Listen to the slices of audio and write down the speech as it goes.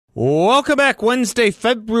Welcome back. Wednesday,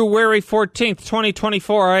 February 14th,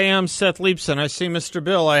 2024. I am Seth Leibson. I see Mr.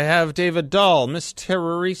 Bill. I have David Dahl. Miss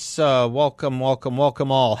Teresa. Welcome, welcome,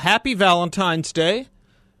 welcome all. Happy Valentine's Day.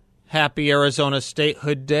 Happy Arizona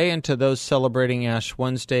Statehood Day. And to those celebrating Ash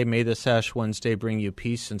Wednesday, may this Ash Wednesday bring you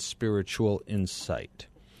peace and spiritual insight.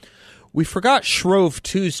 We forgot Shrove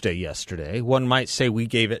Tuesday yesterday. One might say we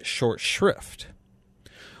gave it short shrift.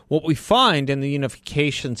 What we find in the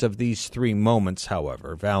unifications of these three moments,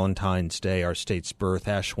 however, Valentine's Day, our state's birth,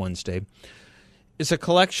 Ash Wednesday, is a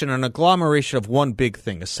collection, an agglomeration of one big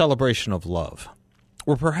thing, a celebration of love.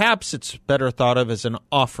 Or perhaps it's better thought of as an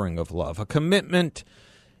offering of love, a commitment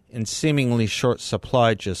in seemingly short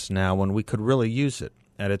supply just now when we could really use it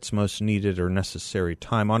at its most needed or necessary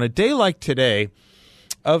time. On a day like today,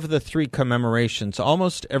 of the three commemorations,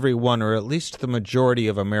 almost every one, or at least the majority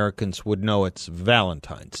of Americans, would know it's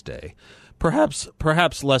Valentine's Day.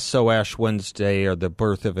 Perhaps less so Ash Wednesday or the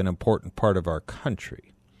birth of an important part of our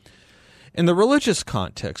country. In the religious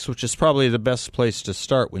context, which is probably the best place to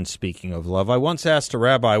start when speaking of love, I once asked a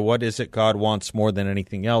rabbi, what is it God wants more than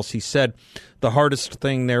anything else? He said, the hardest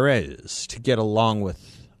thing there is, to get along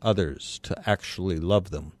with others, to actually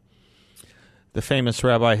love them. The famous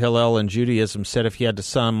Rabbi Hillel in Judaism said if he had to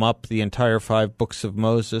sum up the entire 5 books of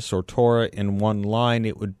Moses or Torah in one line,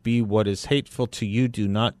 it would be, what is hateful to you, do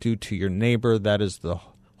not do to your neighbor. That is the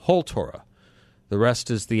whole Torah. The rest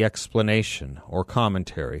is the explanation or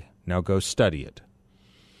commentary. Now go study it.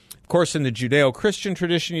 Of course, in the Judeo-Christian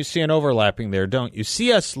tradition, you see an overlapping there, don't you?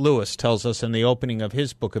 C.S. Lewis tells us in the opening of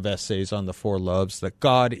his book of essays on the 4 loves that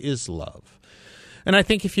God is love. And I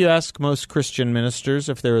think if you ask most Christian ministers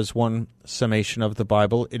if there is one summation of the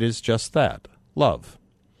Bible, it is just that, love.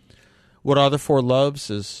 What are the 4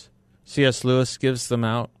 loves as C.S. Lewis gives them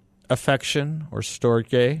out? Affection, or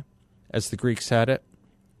storge, as the Greeks had it.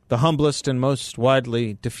 The humblest and most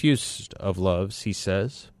widely diffused of loves, he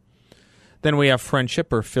says. Then we have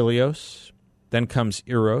friendship, or philios. Then comes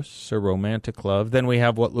eros, or romantic love. Then we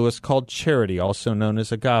have what Lewis called charity, also known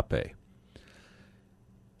as agape.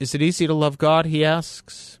 Is it easy to love God, he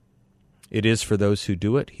asks. It is for those who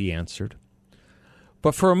do it, he answered.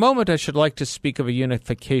 But for a moment I should like to speak of a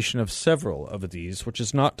unification of several of these, which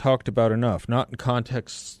is not talked about enough, not in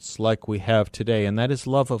contexts like we have today, and that is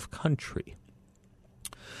love of country.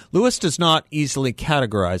 Lewis does not easily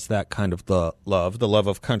categorize that kind of the love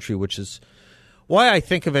of country, which is why I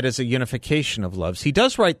think of it as a unification of loves. He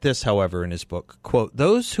does write this, however, in his book, quote,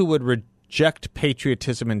 those who would reject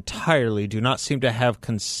patriotism entirely do not seem to have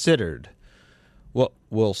considered what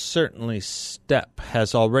will certainly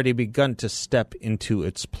has already begun to step into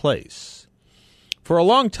its place. For a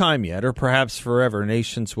long time yet, or perhaps forever,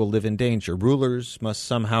 nations will live in danger. Rulers must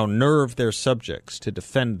somehow nerve their subjects to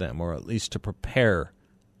defend them, or at least to prepare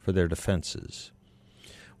for their defenses.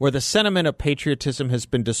 Where the sentiment of patriotism has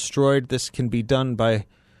been destroyed, this can be done by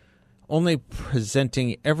only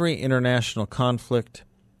presenting every international conflict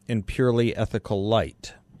in purely ethical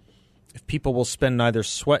light. If people will spend neither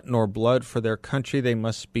sweat nor blood for their country, they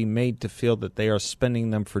must be made to feel that they are spending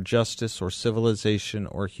them for justice or civilization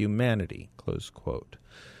or humanity. Close quote.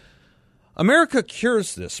 America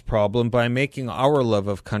cures this problem by making our love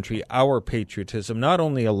of country, our patriotism, not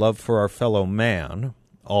only a love for our fellow man,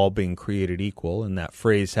 all being created equal, and that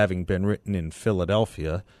phrase having been written in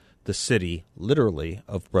Philadelphia, the city, literally,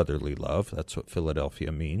 of brotherly love. That's what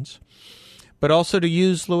Philadelphia means. But also to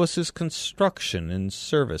use Lewis's construction in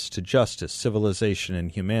service to justice, civilization,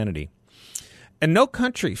 and humanity. And no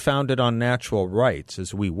country founded on natural rights,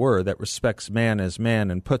 as we were, that respects man as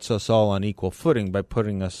man and puts us all on equal footing by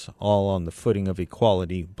putting us all on the footing of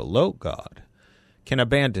equality below God, can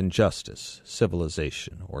abandon justice,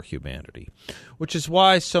 civilization, or humanity. Which is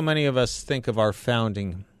why so many of us think of our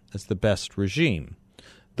founding as the best regime.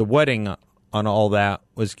 The wedding on all that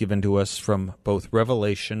was given to us from both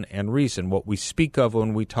revelation and reason, what we speak of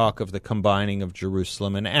when we talk of the combining of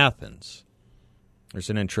Jerusalem and Athens. There's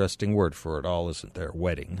an interesting word for it all, isn't there?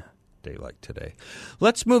 Wedding, day like today.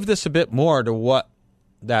 Let's move this a bit more to what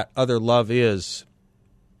that other love is,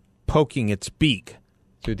 poking its beak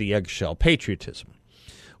through the eggshell, patriotism,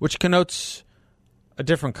 which connotes a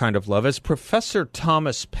different kind of love. As Professor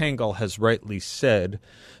Thomas Pangel has rightly said,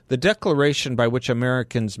 the declaration by which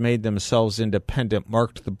Americans made themselves independent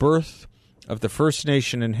marked the birth of the first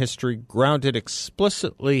nation in history, grounded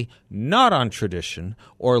explicitly not on tradition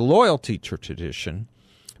or loyalty to tradition,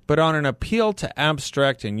 but on an appeal to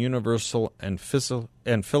abstract and universal and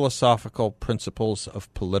philosophical principles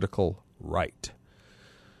of political right.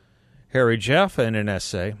 Harry Jaffa, in an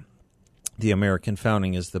essay, The American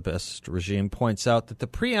Founding is the Best Regime, points out that the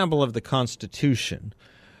preamble of the Constitution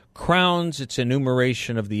crowns its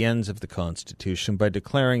enumeration of the ends of the Constitution by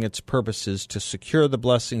declaring its purposes to secure the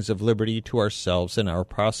blessings of liberty to ourselves and our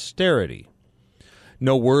posterity.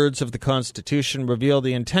 No words of the Constitution reveal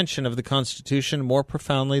the intention of the Constitution more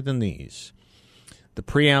profoundly than these. The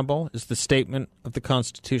preamble is the statement of the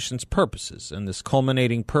Constitution's purposes, and this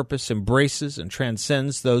culminating purpose embraces and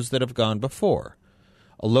transcends those that have gone before.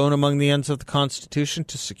 Alone among the ends of the Constitution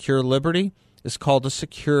to secure liberty is called a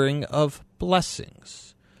securing of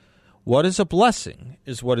blessings. What is a blessing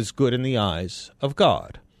is what is good in the eyes of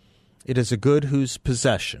God. It is a good whose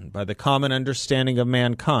possession, by the common understanding of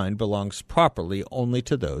mankind, belongs properly only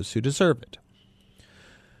to those who deserve it.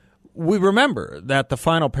 We remember that the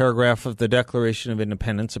final paragraph of the Declaration of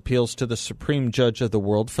Independence appeals to the supreme judge of the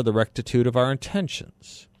world for the rectitude of our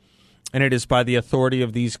intentions. And it is by the authority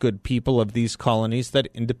of these good people of these colonies that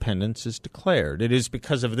independence is declared. It is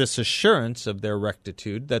because of this assurance of their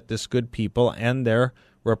rectitude that this good people and their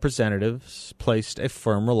representatives placed a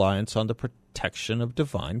firm reliance on the protection of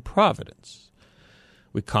divine providence.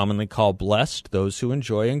 We commonly call blessed those who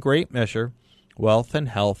enjoy in great measure wealth and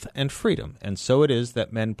health and freedom, and so it is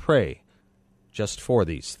that men pray just for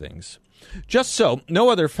these things. Just so, no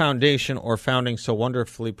other foundation or founding so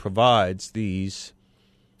wonderfully provides these,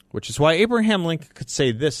 which is why Abraham Lincoln could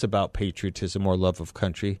say this about patriotism or love of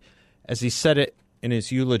country, as he said it in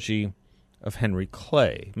his eulogy of Henry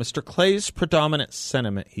Clay. Mr. Clay's predominant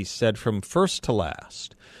sentiment, he said, from first to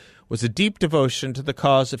last, was a deep devotion to the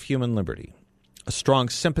cause of human liberty, a strong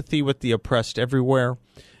sympathy with the oppressed everywhere,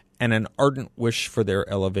 and an ardent wish for their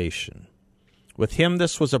elevation. With him,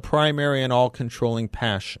 this was a primary and all-controlling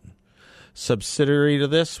passion. Subsidiary to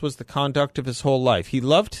this was the conduct of his whole life. He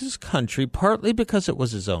loved his country partly because it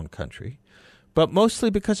was his own country, but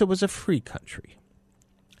mostly because it was a free country.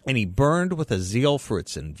 And he burned with a zeal for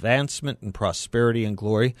its advancement and prosperity and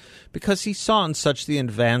glory because he saw in such the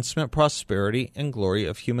advancement, prosperity, and glory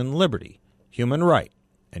of human liberty, human right,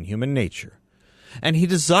 and human nature. And he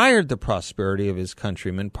desired the prosperity of his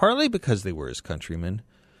countrymen, partly because they were his countrymen,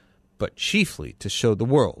 but chiefly to show the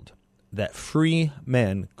world that free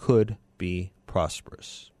men could be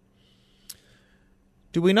prosperous.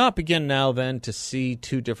 Do we not begin now, then, to see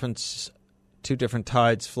two different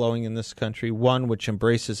tides flowing in this country, one which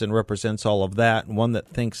embraces and represents all of that, and one that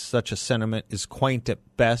thinks such a sentiment is quaint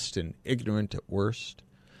at best and ignorant at worst?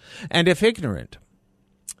 And if ignorant,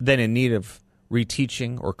 then in need of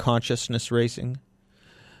reteaching or consciousness raising,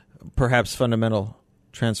 perhaps fundamental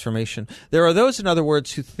transformation. There are those, in other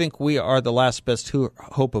words, who think we are the last best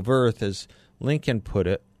hope of earth, as Lincoln put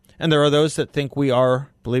it, and there are those that think we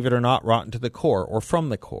are, believe it or not, rotten to the core or from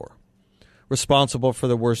the core, responsible for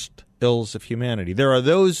the worst ills of humanity. There are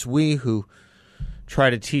those who try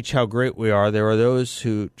to teach how great we are. There are those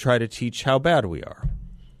who try to teach how bad we are.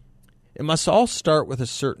 It must all start with a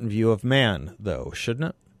certain view of man, though,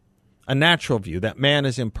 shouldn't it? A natural view that man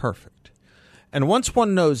is imperfect. And once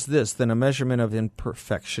one knows this, then a measurement of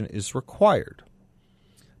imperfection is required.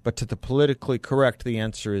 But to the politically correct, the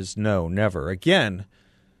answer is no, never. Again,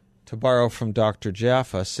 to borrow from Dr.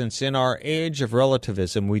 Jaffa, since in our age of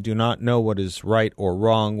relativism we do not know what is right or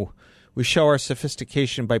wrong, we show our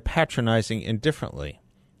sophistication by patronizing indifferently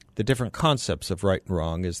the different concepts of right and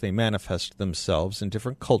wrong as they manifest themselves in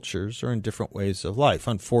different cultures or in different ways of life.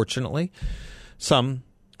 Unfortunately, some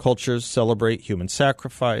cultures celebrate human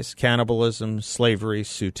sacrifice, cannibalism, slavery,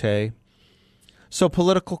 sauté. So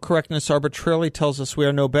political correctness arbitrarily tells us we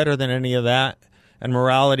are no better than any of that, and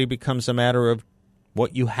morality becomes a matter of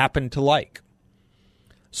what you happen to like.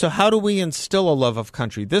 So how do we instill a love of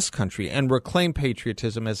country, this country, and reclaim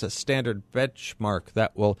patriotism as a standard benchmark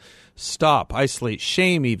that will stop, isolate,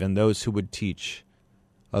 shame even those who would teach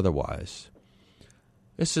otherwise?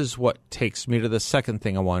 This is what takes me to the second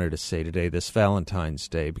thing I wanted to say today, this Valentine's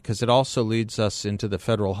Day, because it also leads us into the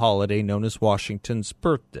federal holiday known as Washington's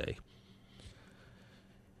birthday.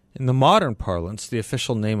 In the modern parlance, the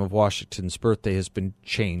official name of Washington's birthday has been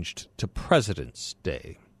changed to President's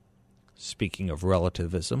Day. Speaking of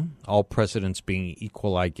relativism, all presidents being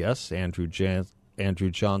equal, I guess, Andrew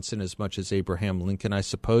Johnson as much as Abraham Lincoln, I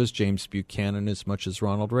suppose, James Buchanan as much as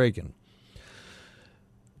Ronald Reagan.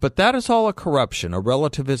 But that is all a corruption, a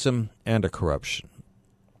relativism and a corruption,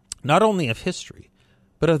 not only of history,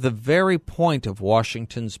 but of the very point of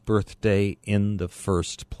Washington's birthday in the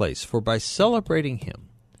first place. For by celebrating him,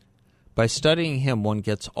 by studying him, one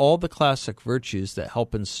gets all the classic virtues that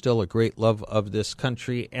help instill a great love of this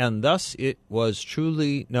country, and thus it was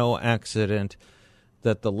truly no accident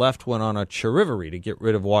that the left went on a charivari to get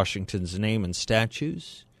rid of Washington's name and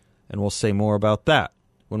statues, and we'll say more about that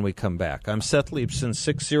when we come back. I'm Seth Leibson,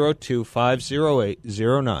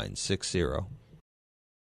 602-508-0960.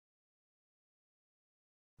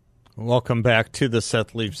 Welcome back to the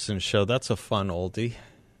Seth Leibsohn Show. That's a fun oldie.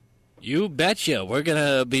 You betcha. We're going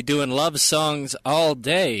to be doing love songs all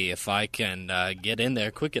day if I can get in there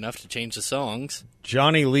quick enough to change the songs.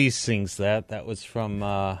 Johnny Lee sings that. That was from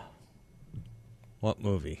what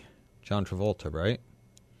movie? John Travolta, right?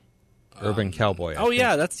 Urban Cowboy. Oh,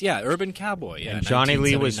 yeah, Urban Cowboy. Yeah, and Johnny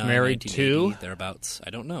Lee was married to? Thereabouts. I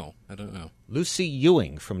don't know. Lucy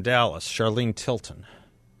Ewing from Dallas, Charlene Tilton.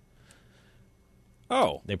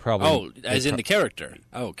 Oh. They probably. Oh, as in the character.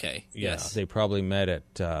 Oh, okay. Yeah, yes. They probably met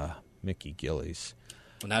at Mickey Gillies.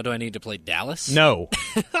 Well, now do I need to play Dallas? No.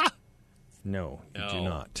 No, you do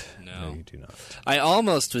not. No, you do not. I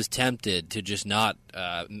almost was tempted to just not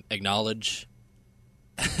acknowledge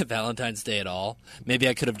Valentine's Day at all. Maybe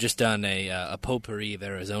I could have just done a potpourri of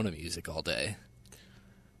Arizona music all day.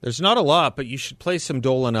 There's not a lot, but you should play some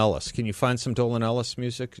Dolan Ellis. Can you find some Dolan Ellis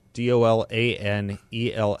music? DOLANELLIS.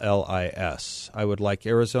 I would like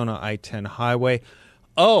Arizona I-10 Highway.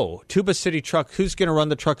 Oh, Tuba City Truck. Who's going to run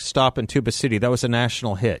the truck stop in Tuba City? That was a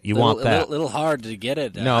national hit. You want that? A little hard to get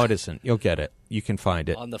it. No, it isn't. You'll get it. You can find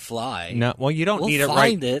it. On the fly. No, well, you don't need it right. We'll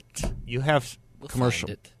find it. You have commercial.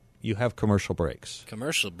 Find it. You have commercial breaks.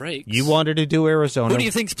 Commercial breaks? You wanted to do Arizona. Who do you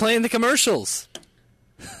think's playing the commercials?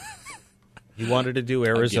 You wanted to do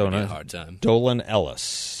Arizona. I'm giving you a hard time. Dolan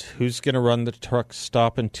Ellis. Who's going to run the truck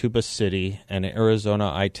stop in Tuba City and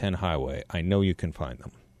Arizona I-10 Highway? I know you can find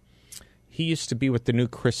them. He used to be with the New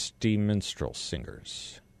Christy Minstrel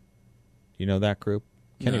Singers. You know that group?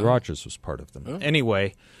 Kenny Rogers was part of them. Oh.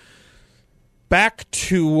 Anyway, back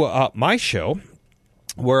to my show,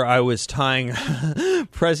 where I was tying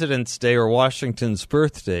President's Day or Washington's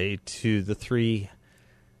birthday to the three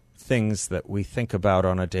things that we think about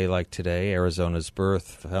on a day like today: Arizona's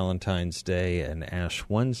birth, Valentine's Day, and Ash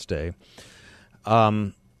Wednesday.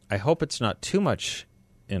 I hope it's not too much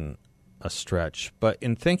in a stretch, but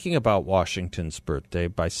in thinking about Washington's birthday,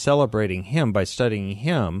 by celebrating him, by studying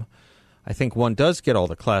him, I think one does get all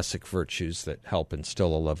the classic virtues that help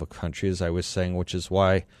instill a love of country, as I was saying, which is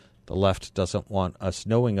why the left doesn't want us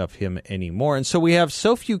knowing of him anymore. And so we have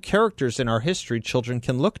so few characters in our history children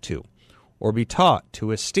can look to or be taught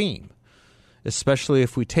to esteem, especially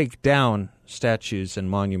if we take down statues and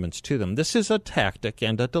monuments to them. This is a tactic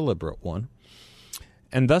and a deliberate one.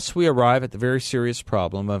 And thus we arrive at the very serious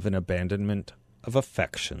problem of an abandonment of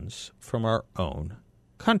affections from our own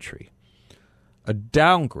country. A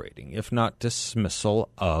downgrading, if not dismissal,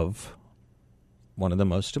 of one of the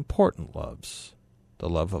most important loves, the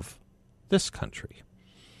love of this country.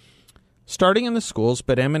 Starting in the schools,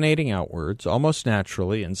 but emanating outwards, almost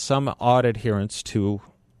naturally, in some odd adherence to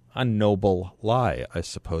a noble lie, I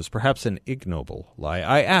suppose, perhaps an ignoble lie.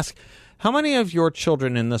 I ask, how many of your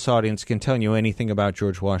children in this audience can tell you anything about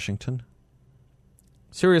George Washington?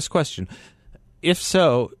 Serious question. If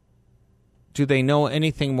so, do they know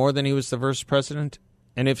anything more than he was the first president?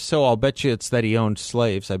 And if so, I'll bet you it's that he owned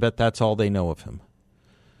slaves. I bet that's all they know of him.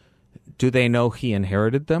 Do they know he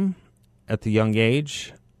inherited them at the young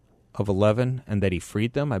age of 11 and that he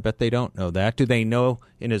freed them? I bet they don't know that. Do they know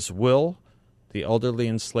in his will the elderly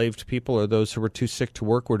enslaved people or those who were too sick to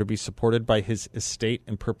work were to be supported by his estate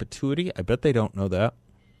in perpetuity? I bet they don't know that.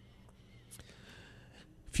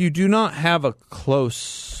 If you do not have a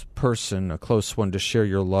close person, a close one to share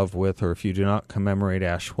your love with, or if you do not commemorate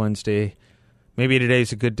Ash Wednesday, maybe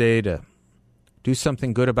today's a good day to do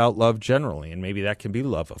something good about love generally, and maybe that can be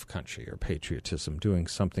love of country or patriotism, doing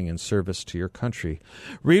something in service to your country.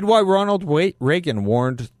 Read why Ronald Reagan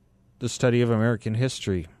warned the study of American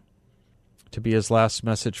history to be his last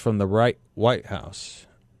message from the White House,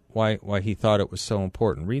 why he thought it was so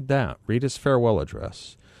important. Read that. Read his farewell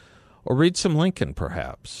address. Or read some Lincoln,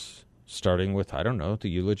 perhaps, starting with, I don't know, the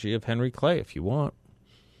eulogy of Henry Clay, if you want.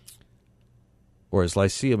 Or his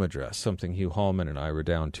Lyceum address, something Hugh Hallman and I were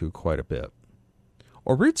down to quite a bit.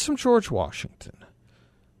 Or read some George Washington,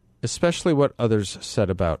 especially what others said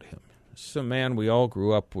about him. This is a man we all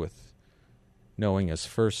grew up with, knowing as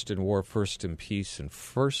first in war, first in peace, and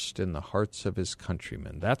first in the hearts of his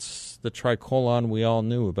countrymen. That's the tricolon we all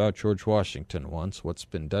knew about George Washington once. What's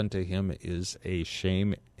been done to him is a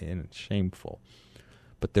shame and shameful.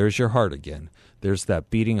 But there's your heart again. There's that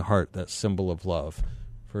beating heart, that symbol of love.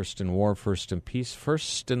 First in war, first in peace,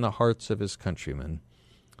 first in the hearts of his countrymen.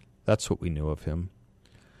 That's what we knew of him.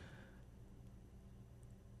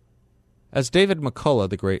 As David McCullough,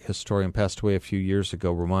 the great historian, passed away a few years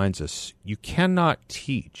ago, reminds us, you cannot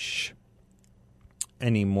teach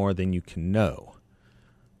any more than you can know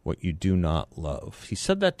what you do not love. He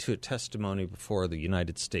said that to a testimony before the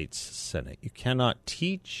United States Senate. You cannot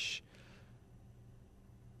teach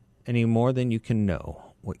any more than you can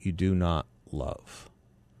know what you do not love.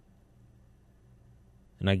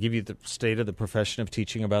 And I give you the state of the profession of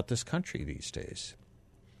teaching about this country these days.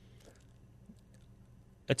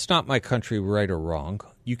 It's not my country right or wrong.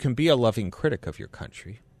 You can be a loving critic of your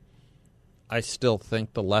country. I still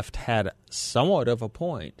think the left had somewhat of a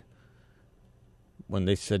point when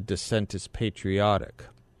they said dissent is patriotic.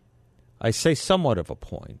 I say somewhat of a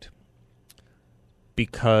point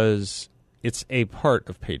because it's a part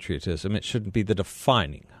of patriotism. It shouldn't be the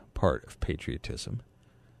defining part of patriotism.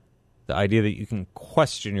 The idea that you can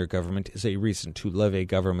question your government is a reason to love a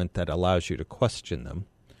government that allows you to question them.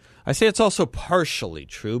 I say it's also partially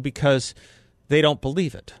true because they don't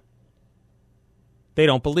believe it. They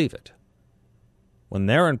don't believe it. When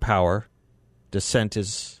they're in power, dissent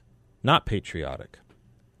is not patriotic.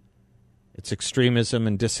 It's extremism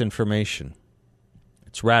and disinformation.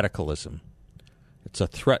 It's radicalism. It's a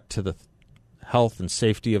threat to the health and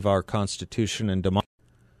safety of our Constitution and democracy.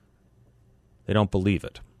 They don't believe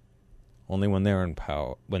it. Only when they're in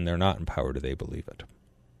power, when they're not in power, do they believe it.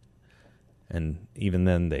 And even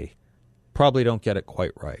then, they probably don't get it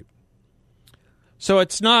quite right. So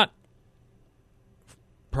it's not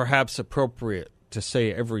perhaps appropriate to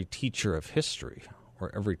say every teacher of history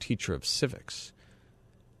or every teacher of civics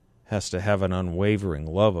has to have an unwavering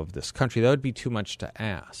love of this country. That would be too much to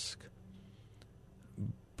ask.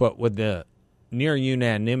 But with the near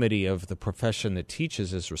unanimity of the profession that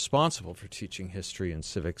teaches is responsible for teaching history and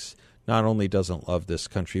civics, not only doesn't love this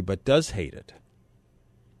country, but does hate it.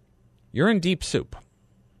 You're in deep soup,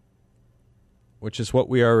 which is what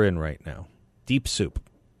we are in right now. Deep soup.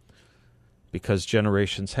 Because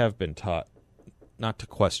generations have been taught not to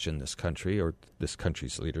question this country or this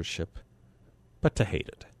country's leadership, but to hate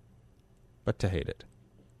it. But to hate it.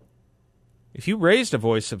 If you raised a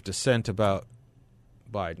voice of dissent about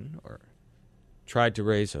Biden or tried to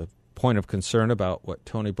raise a point of concern about what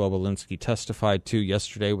Tony Bobulinski testified to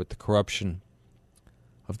yesterday with the corruption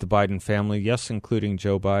of the Biden family, yes, including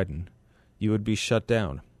Joe Biden, you would be shut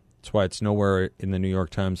down. That's why it's nowhere in the New York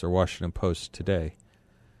Times or Washington Post today.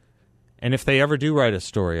 And if they ever do write a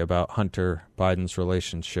story about Hunter Biden's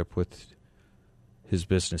relationship with his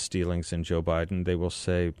business dealings and Joe Biden, they will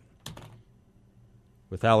say,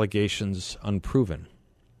 with allegations unproven,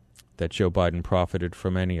 that Joe Biden profited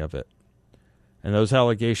from any of it. And those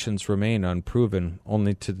allegations remain unproven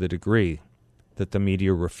only to the degree that the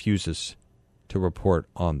media refuses to report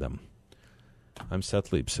on them. I'm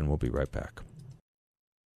Seth Leibson. We'll be right back.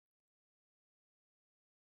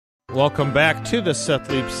 Welcome back to the Seth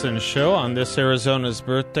Leibson Show on this Arizona's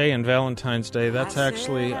birthday and Valentine's Day. That's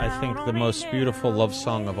actually, I think, the most beautiful love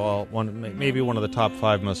song of all, maybe one of the top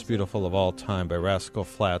 5 most beautiful of all time by Rascal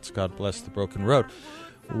Flatts, God Bless the Broken Road.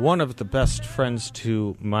 One of the best friends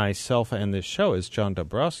to myself and this show is John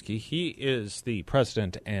Dabrowski. He is the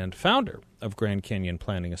president and founder of Grand Canyon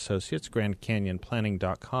Planning Associates,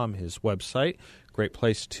 GrandCanyonPlanning.com, his website. Great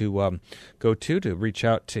place to go to reach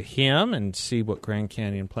out to him and see what Grand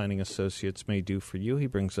Canyon Planning Associates may do for you. He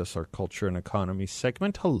brings us our Culture and Economy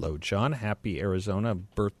segment. Hello, John. Happy Arizona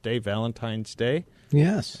birthday, Valentine's Day.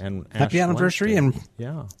 Yes. And happy Ash anniversary, Wednesday.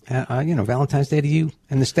 and Valentine's Day to you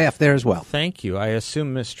and the staff there as well. Thank you. I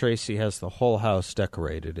assume Miss Tracy has the whole house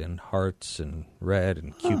decorated in hearts and red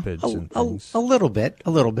and cupids and things. A little bit.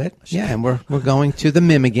 Yeah, and we're going to the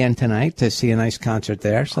MIM again tonight to see a nice concert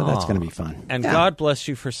there, so that's going to be fun. And God bless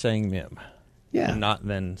you for saying MIM. Yeah. And not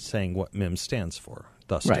then saying what MIM stands for,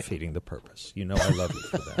 thus defeating the purpose. You know I love you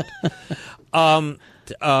for that.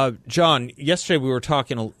 John, yesterday we were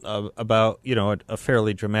talking about, a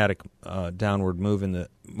fairly dramatic downward move in the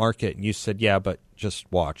market, and you said, yeah, but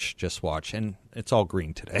just watch. And it's all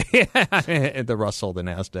green today. The Russell, the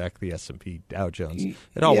NASDAQ, the S&P, Dow Jones.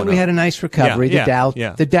 It all went we up. had a nice recovery.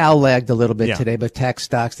 The Dow lagged a little bit today, but tech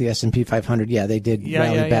stocks, the S&P 500, they did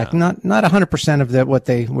rally back. Not 100% of what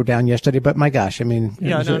they were down yesterday, but my gosh, I mean,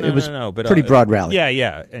 it was but, pretty broad rally.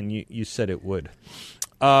 Yeah, and you said it would.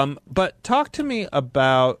 But talk to me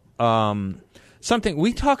about something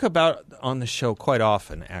we talk about on the show quite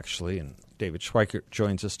often, actually, and David Schweikert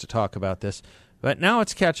joins us to talk about this. But now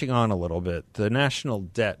it's catching on a little bit, the national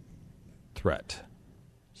debt threat.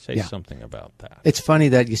 Say something about that. It's funny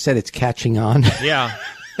that you said it's catching on. Yeah,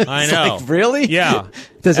 I know. Like, really? Yeah.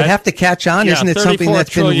 Does it have to catch on? Yeah, Isn't it something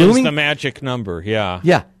that's been looming? looming? Is the magic number, yeah.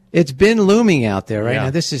 Yeah. It's been looming out there, right? Yeah. Now,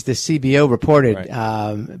 this is the CBO reported,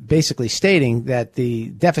 basically stating that the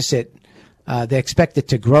deficit, they expect it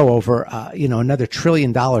to grow over, another $1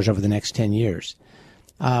 trillion over the next 10 years,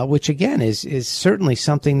 which, again, is certainly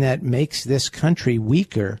something that makes this country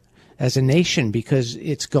weaker as a nation because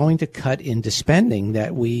it's going to cut into spending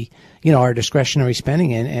that we, our discretionary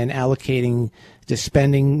spending and allocating to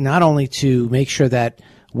spending not only to make sure that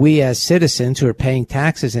we as citizens who are paying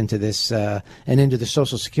taxes into this and into the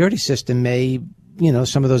Social Security system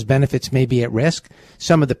some of those benefits may be at risk.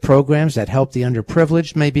 Some of the programs that help the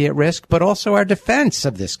underprivileged may be at risk, but also our defense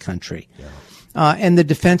of this country. Yeah. And the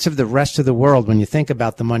defense of the rest of the world. When you think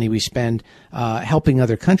about the money we spend helping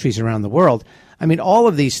other countries around the world, I mean, all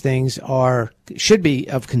of these things should be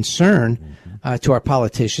of concern to our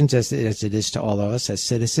politicians, as it is to all of us as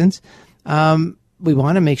citizens. We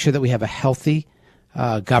want to make sure that we have a healthy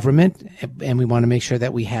government, and we want to make sure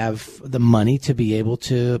that we have the money to be able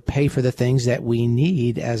to pay for the things that we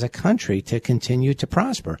need as a country to continue to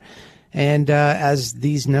prosper. And as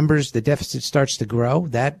these numbers, the deficit starts to grow,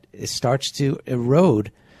 that starts to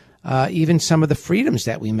erode even some of the freedoms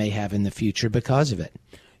that we may have in the future because of it.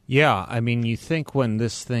 Yeah, I mean, you think when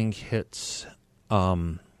this thing hits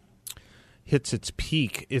its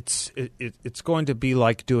peak, it's going to be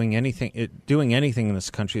like doing anything. Doing anything in this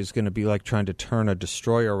country is going to be like trying to turn a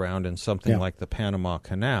destroyer around in something like the Panama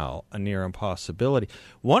Canal, a near impossibility.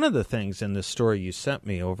 One of the things in this story you sent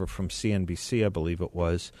me over from CNBC, I believe it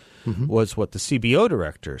was what the CBO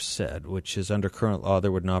director said, which is under current law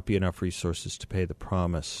there would not be enough resources to pay the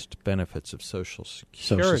promised benefits of Social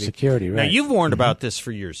Security. Social Security, right. Now, you've warned about this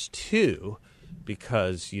for years, too,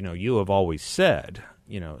 because, you have always said,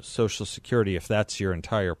 Social Security, if that's your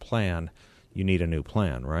entire plan, you need a new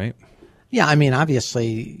plan, right? Yeah, I mean,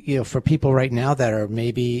 obviously, for people right now that are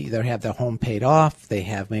they have their home paid off, they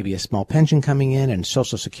have maybe a small pension coming in and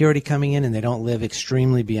Social Security coming in, and they don't live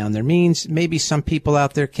extremely beyond their means. Maybe some people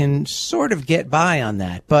out there can sort of get by on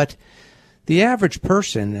that, but the average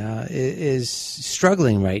person is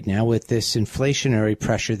struggling right now with this inflationary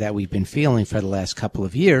pressure that we've been feeling for the last couple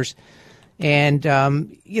of years. And,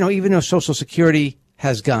 even though Social Security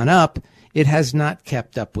has gone up, it has not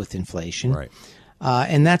kept up with inflation. Right.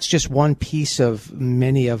 And that's just one piece of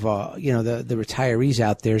many of, the retirees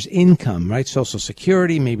out there's income, right? Social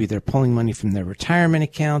Security, maybe they're pulling money from their retirement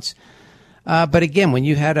accounts. But again, when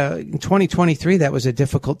you had in 2023, that was a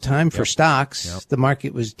difficult time for stocks. Yep. The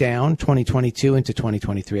market was down 2022 into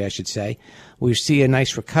 2023, I should say. We see a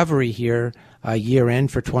nice recovery here, year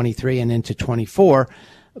end for 23 and into 24.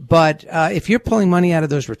 But if you're pulling money out of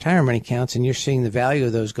those retirement accounts and you're seeing the value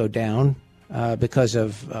of those go down because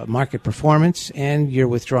of market performance, and you're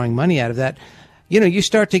withdrawing money out of that, you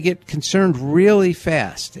start to get concerned really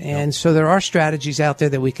fast. And so there are strategies out there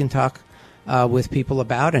that we can talk with people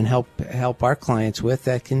about and help our clients with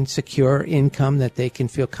that can secure income that they can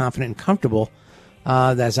feel confident and comfortable,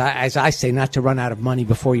 as I say, not to run out of money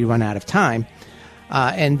before you run out of time.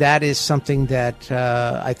 And that is something that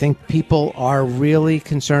I think people are really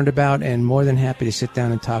concerned about, and more than happy to sit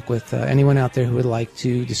down and talk with anyone out there who would like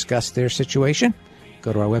to discuss their situation.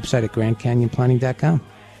 Go to our website at GrandCanyonPlanning.com.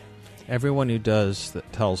 Everyone who that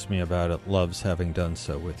tells me about it loves having done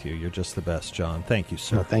so with you. You're just the best, John. Thank you,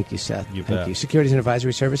 sir. Well, thank you, Seth. Thank bet. You. Securities and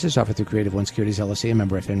advisory services offered through Creative One Securities LLC, a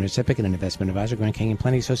member of FINRA SIPC, and an investment advisor. Grand Canyon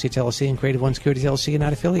Planning Associates LLC and Creative One Securities LLC are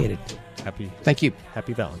not affiliated. Thank you.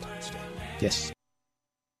 Happy Valentine's Day. Yes.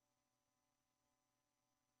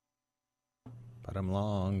 But I'm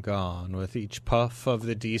long gone with each puff of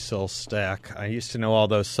the diesel stack. I used to know all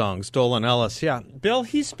those songs. Dolan Ellis, yeah. Bill,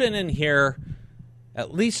 he's been in here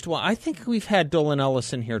at least one. I think we've had Dolan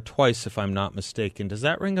Ellis in here twice, if I'm not mistaken. Does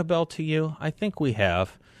that ring a bell to you? I think we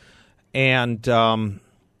have. And then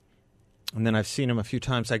I've seen him a few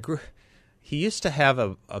times. He used to have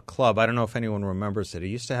a club. I don't know if anyone remembers it. He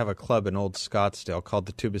used to have a club in Old Scottsdale called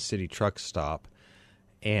the Tuba City Truck Stop.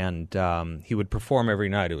 And he would perform every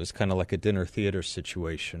night. It was kind of like a dinner theater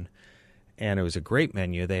situation. And it was a great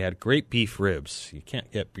menu. They had great beef ribs. You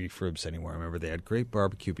can't get beef ribs anywhere. I remember they had great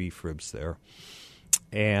barbecue beef ribs there.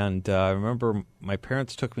 And I remember my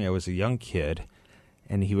parents took me. I was a young kid.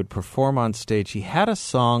 And he would perform on stage. He had a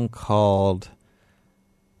song called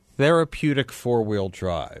Therapeutic Four-Wheel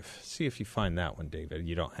Drive. See if you find that one, David.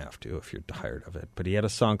 You don't have to if you're tired of it. But he had a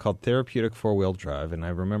song called Therapeutic Four-Wheel Drive. And I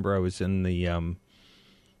remember I was in the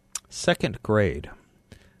second grade,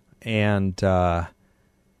 and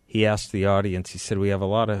he asked the audience. He said, "We have a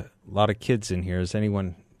lot of kids in here.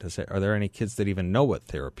 Are there any kids that even know what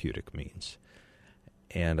therapeutic means?"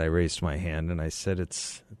 And I raised my hand and I said,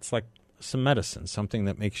 "It's like some medicine, something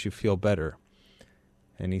that makes you feel better."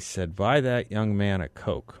 And he said, "Buy that young man a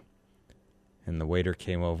Coke." And the waiter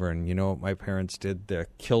came over, and you know what my parents did? The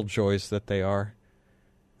killjoys that they are.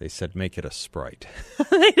 They said, "Make it a Sprite."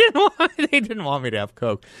 They didn't want me to have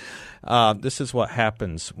Coke. This is what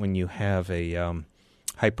happens when you have a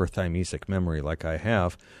hyperthymetic memory like I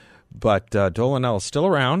have. But Dolan Ellis is still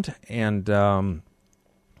around, and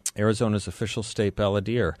Arizona's official state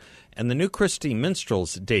balladeer. And the New Christie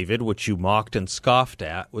Minstrels, David, which you mocked and scoffed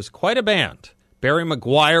at, was quite a band. Barry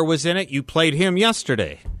McGuire was in it. You played him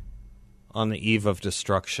yesterday on the eve of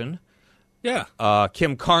destruction. Yeah.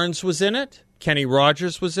 Kim Carnes was in it. Kenny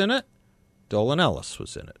Rogers was in it. Dolan Ellis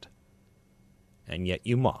was in it. And yet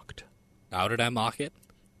you mocked. How did I mock it?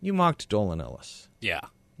 You mocked Dolan Ellis. Yeah.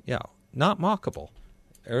 Yeah, not mockable.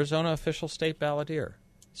 Arizona official state balladeer.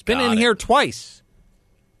 It's been Got in it. here twice.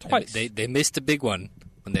 They missed a big one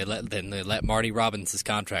when they let Marty Robbins'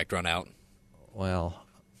 contract run out. Well,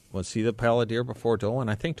 was he the balladeer before Dolan?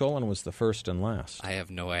 I think Dolan was the first and last. I have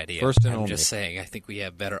no idea. First and I'm only. just saying, I think we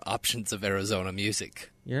have better options of Arizona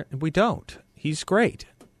music. Yeah, we don't. He's great.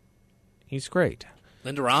 He's great.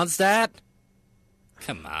 Linda Ronstadt?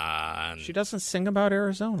 Come on. She doesn't sing about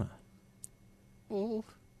Arizona. Well,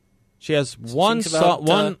 She has one sings about,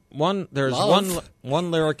 song. There's love.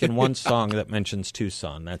 one lyric in one song that mentions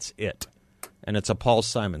Tucson. That's it, and it's a Paul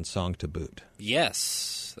Simon song to boot.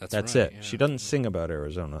 yes. That's right, it. yeah. She doesn't sing about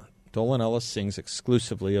Arizona. Dolan Ellis sings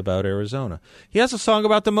exclusively about Arizona. He has a song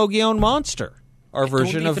about the Mogollon Monster. Our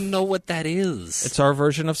version I don't of even know what that is. it's our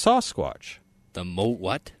version of Sasquatch. The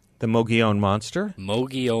what? The Mogollon Monster.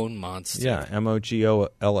 Mogollon Monster. Yeah,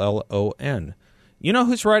 Mogollon. You know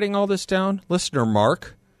who's writing all this down? Listener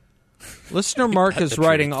Mark. Listener Mark is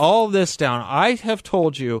writing all this down. I have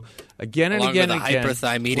told you again and Along again with and a again.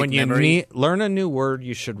 hyperthymetic When you memory. learn a new word,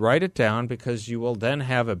 you should write it down because you will then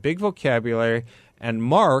have a big vocabulary. And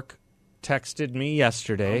Mark texted me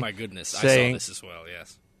yesterday. Oh, my goodness. saying- I saw this as well,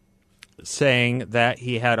 yes. saying that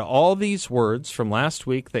he had all these words from last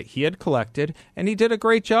week that he had collected, and he did a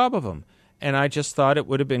great job of them. And I just thought it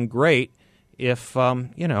would have been great if,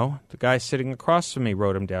 the guy sitting across from me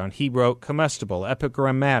wrote them down. He wrote comestible,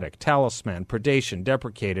 epigrammatic, talisman, predation,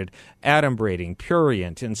 deprecated, adumbrating,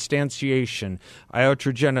 prurient, instantiation,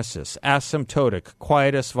 iatrogenesis, asymptotic,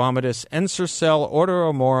 quietus, vomitus, ensorcell,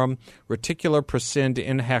 orderomorum, reticular prescind,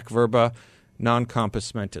 in hac verba, non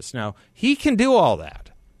compos mentis. Now, he can do all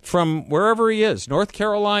that from wherever he is, North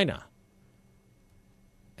Carolina.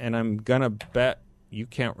 And I'm going to bet you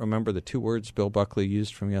can't remember the two words Bill Buckley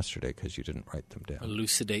used from yesterday because you didn't write them down.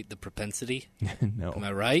 Elucidate the propensity. No. Am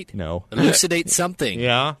I right? No. Elucidate something.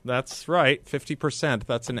 Yeah, that's right. 50%.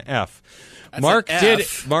 That's an F. That's Mark an did.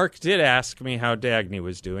 F. Mark did ask me how Dagny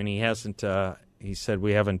was doing. He hasn't. He said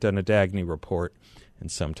we haven't done a Dagny report in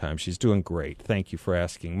some time. She's doing great. Thank you for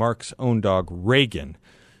asking. Mark's own dog Reagan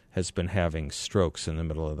has been having strokes in the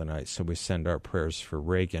middle of the night, so we send our prayers for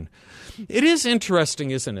Reagan. It is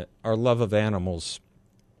interesting, isn't it, our love of animals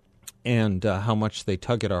and how much they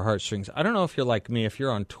tug at our heartstrings. I don't know if you're like me, if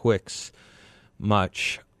you're on Twix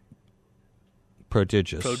much.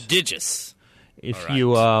 Prodigious. If All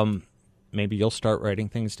you, right. maybe you'll start writing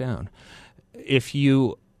things down. If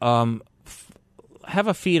you have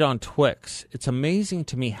a feed on Twix, it's amazing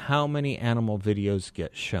to me how many animal videos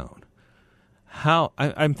get shown.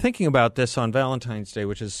 I'm thinking about this on Valentine's Day,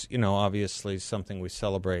 which is, obviously something we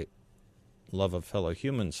celebrate love of fellow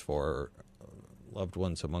humans for, loved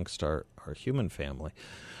ones amongst our human family.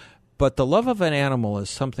 But the love of an animal is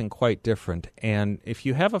something quite different. And if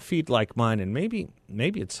you have a feed like mine, and maybe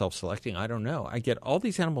it's self-selecting, I don't know. I get all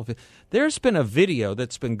these animal videos. There's been a video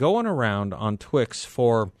that's been going around on Twix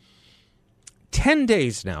for 10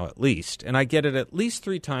 days now at least, and I get it at least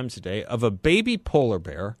 3 times a day, of a baby polar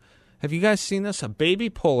bear. Have you guys seen this? A baby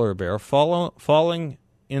polar bear falling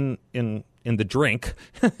in the drink,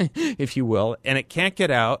 if you will, and it can't get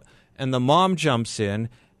out, and the mom jumps in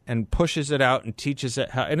and pushes it out and teaches it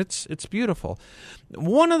how, and it's beautiful.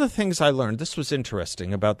 One of the things I learned, this was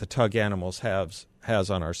interesting, about the tug animals has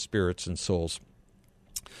on our spirits and souls.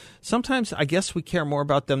 Sometimes I guess we care more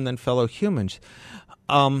about them than fellow humans.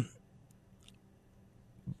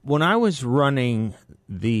 When I was chairing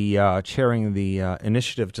the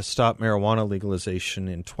initiative to stop marijuana legalization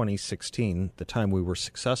in 2016, the time we were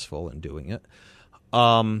successful in doing it,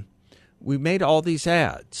 we made all these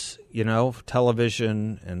ads,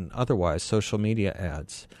 television and otherwise, social media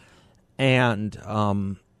ads. And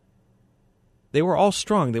they were all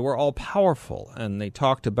strong. They were all powerful. And they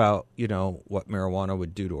talked about, what marijuana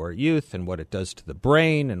would do to our youth and what it does to the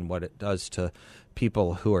brain and what it does to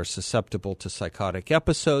people who are susceptible to psychotic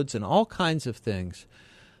episodes and all kinds of things.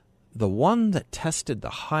 The one that tested the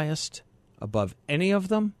highest above any of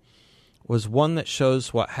them was one that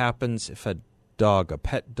shows what happens if a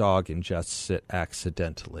pet dog, ingests it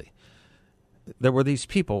accidentally. There were these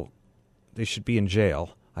people, they should be in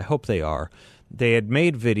jail. I hope they are. They had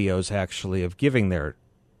made videos, actually, of giving their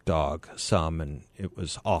dog some, and it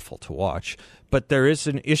was awful to watch. But there is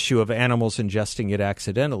an issue of animals ingesting it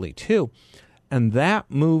accidentally, too. And that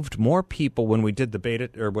moved more people when we did the beta,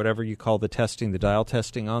 or whatever you call the testing, the dial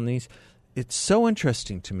testing on these. It's so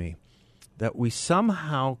interesting to me that we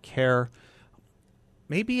somehow care.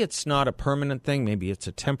 Maybe it's not a permanent thing. Maybe it's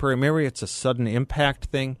a temporary. Maybe it's a sudden impact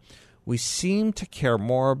thing. We seem to care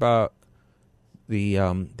more about the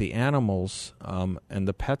animals and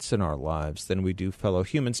the pets in our lives than we do fellow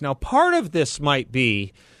humans. Now, part of this might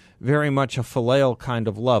be very much a filial kind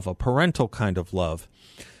of love, a parental kind of love,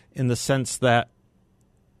 in the sense that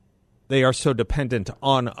they are so dependent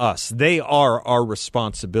on us. They are our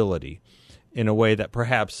responsibility in a way that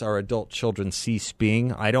perhaps our adult children cease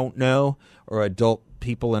being. I don't know. Or adult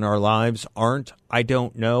people in our lives aren't. I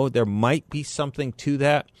don't know. There might be something to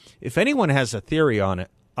that. If anyone has a theory on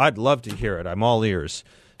it, I'd love to hear it. I'm all ears.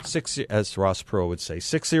 As Ross Perot would say,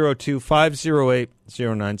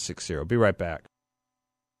 602-508-0960. Be right back.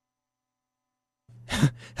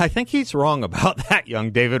 I think he's wrong about that,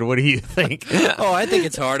 young David. What do you think? I think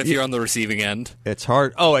it's hard if you're on the receiving end. It's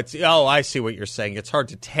hard. I see what you're saying. It's hard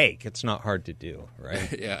to take. It's not hard to do,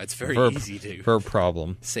 right? Yeah, it's very easy to verb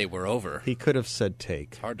problem. Say we're over. He could have said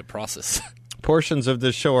take. It's hard to process. Portions of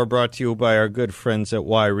this show are brought to you by our good friends at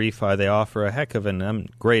YRefi. They offer a heck of a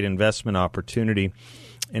great investment opportunity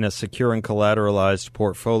in a secure and collateralized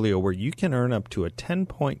portfolio where you can earn up to a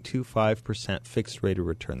 10.25% fixed rate of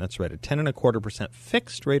return. That's right, a 10.25%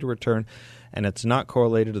 fixed rate of return, and it's not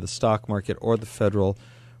correlated to the stock market or the Federal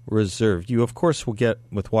Reserve. You, of course, will get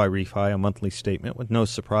with YRefi a monthly statement with no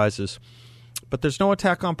surprises, but there's no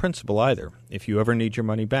attack on principal either if you ever need your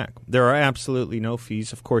money back. There are absolutely no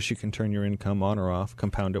fees. Of course, you can turn your income on or off,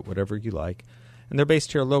 compound it whatever you like, and they're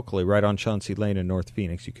based here locally, right on Chauncey Lane in North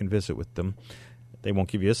Phoenix. You can visit with them. They won't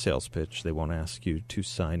give you a sales pitch. They won't ask you to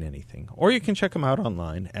sign anything. Or you can check them out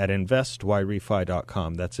online at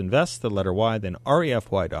investYRefi.com. That's invest, the letter Y, then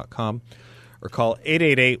REFY.com. Or call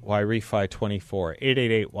 888-YREFI-24,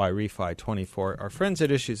 888-YREFI-24. Our friends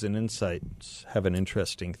at Issues and Insights have an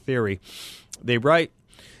interesting theory. They write,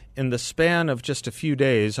 in the span of just a few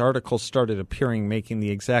days, articles started appearing making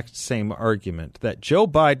the exact same argument, that Joe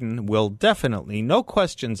Biden will definitely, no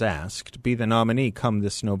questions asked, be the nominee come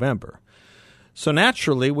this November. So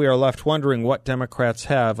naturally, we are left wondering what Democrats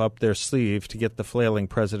have up their sleeve to get the flailing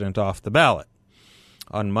president off the ballot.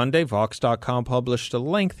 On Monday, Vox.com published a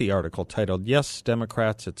lengthy article titled, Yes,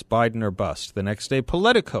 Democrats, It's Biden or Bust. The next day,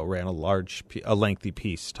 Politico ran a lengthy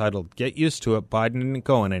piece titled, Get Used to It, Biden Isn't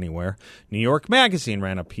Going Anywhere. New York Magazine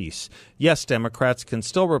ran a piece, Yes, Democrats can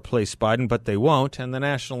still replace Biden, but they won't. And the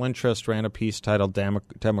National Interest ran a piece titled,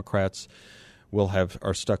 Democrats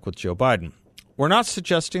are stuck with Joe Biden. We're not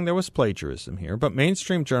suggesting there was plagiarism here, but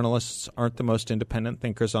mainstream journalists aren't the most independent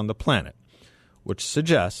thinkers on the planet, which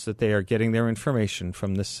suggests that they are getting their information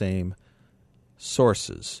from the same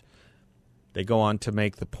sources. They go on to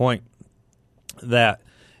make the point that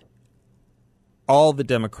all the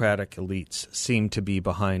Democratic elites seem to be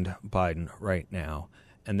behind Biden right now,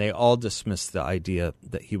 and they all dismiss the idea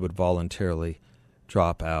that he would voluntarily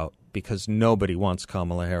drop out, because nobody wants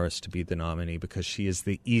Kamala Harris to be the nominee, because she is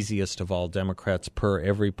the easiest of all Democrats per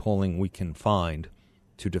every polling we can find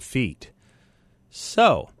to defeat.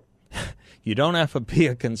 So you don't have to be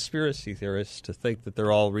a conspiracy theorist to think that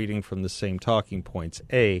they're all reading from the same talking points,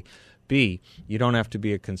 A. B, you don't have to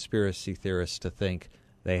be a conspiracy theorist to think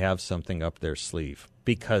they have something up their sleeve,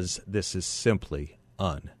 because this is simply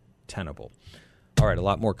untenable. All right, a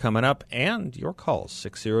lot more coming up, and your calls,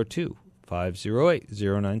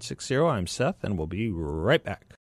 602-508-0960. I'm Seth, and we'll be right back.